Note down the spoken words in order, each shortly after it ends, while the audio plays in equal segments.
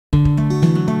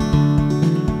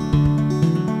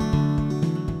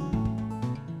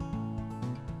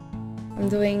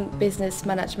doing business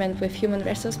management with human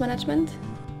resource management.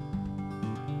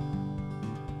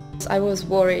 I was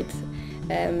worried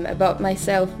about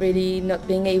myself really not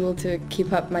being able to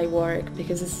keep up my work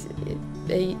because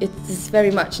it's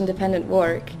very much independent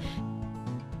work.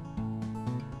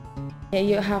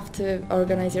 You have to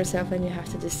organize yourself and you have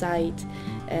to decide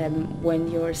when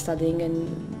you're studying and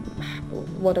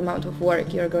what amount of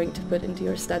work you're going to put into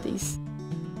your studies.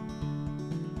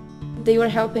 They were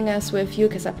helping us with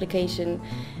UCAS application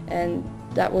and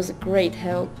that was a great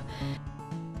help.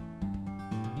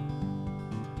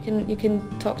 You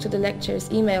can talk to the lecturers,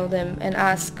 email them and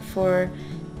ask for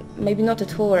maybe not a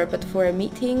tour but for a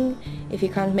meeting if you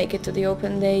can't make it to the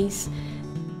open days.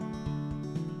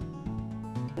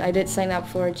 I did sign up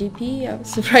for a GP, I was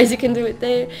surprised you can do it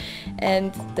there,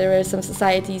 and there were some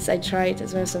societies I tried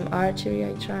as well, some archery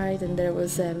I tried, and there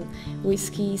was a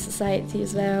whiskey society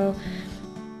as well.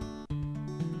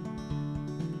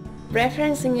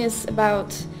 Referencing is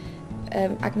about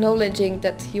acknowledging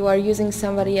that you are using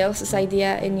somebody else's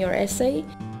idea in your essay.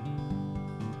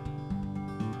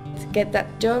 Get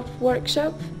That Job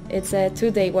workshop, it's a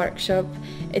 2-day workshop.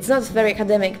 It's not very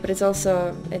academic, but it's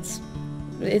also,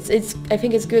 I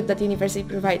think it's good that the university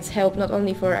provides help not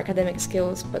only for academic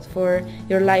skills but for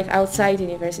your life outside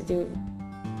university.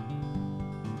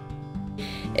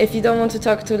 If you don't want to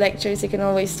talk to lecturers, you can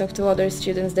always talk to other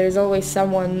students. There is always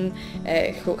someone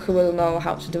who will know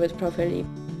how to do it properly.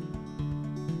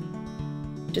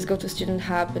 Just go to Student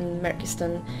Hub in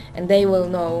Merkiston and they will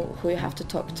know who you have to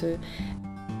talk to.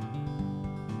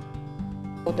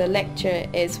 The lecture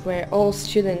is where all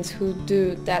students who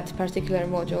do that particular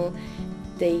module,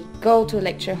 they go to a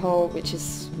lecture hall, which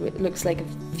looks like a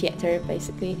theatre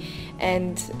basically,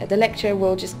 and the lecturer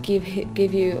will just give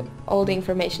you all the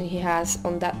information he has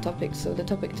on that topic. So the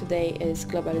topic today is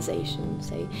globalization,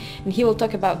 say, and he will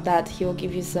talk about that. He will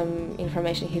give you some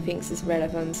information he thinks is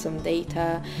relevant, some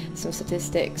data, some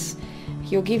statistics.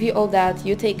 He'll give you all that,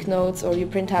 you take notes or you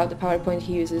print out the PowerPoint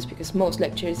he uses, because most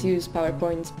lecturers use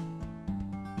PowerPoints.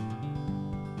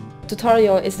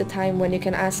 Tutorial is the time when you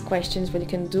can ask questions, when you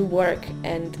can do work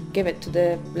and give it to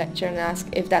the lecturer and ask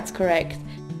if that's correct.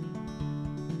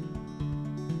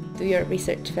 Do your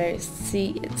research first,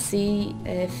 see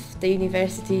if the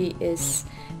university is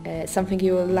something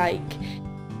you will like.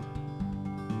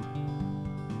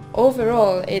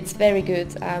 Overall, it's very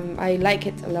good. I like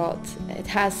it a lot. It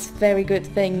has very good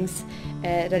things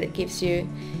that it gives you.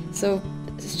 So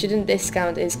student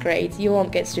discount is great. You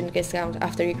won't get student discount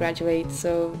after you graduate,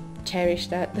 so cherish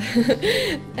that.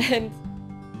 And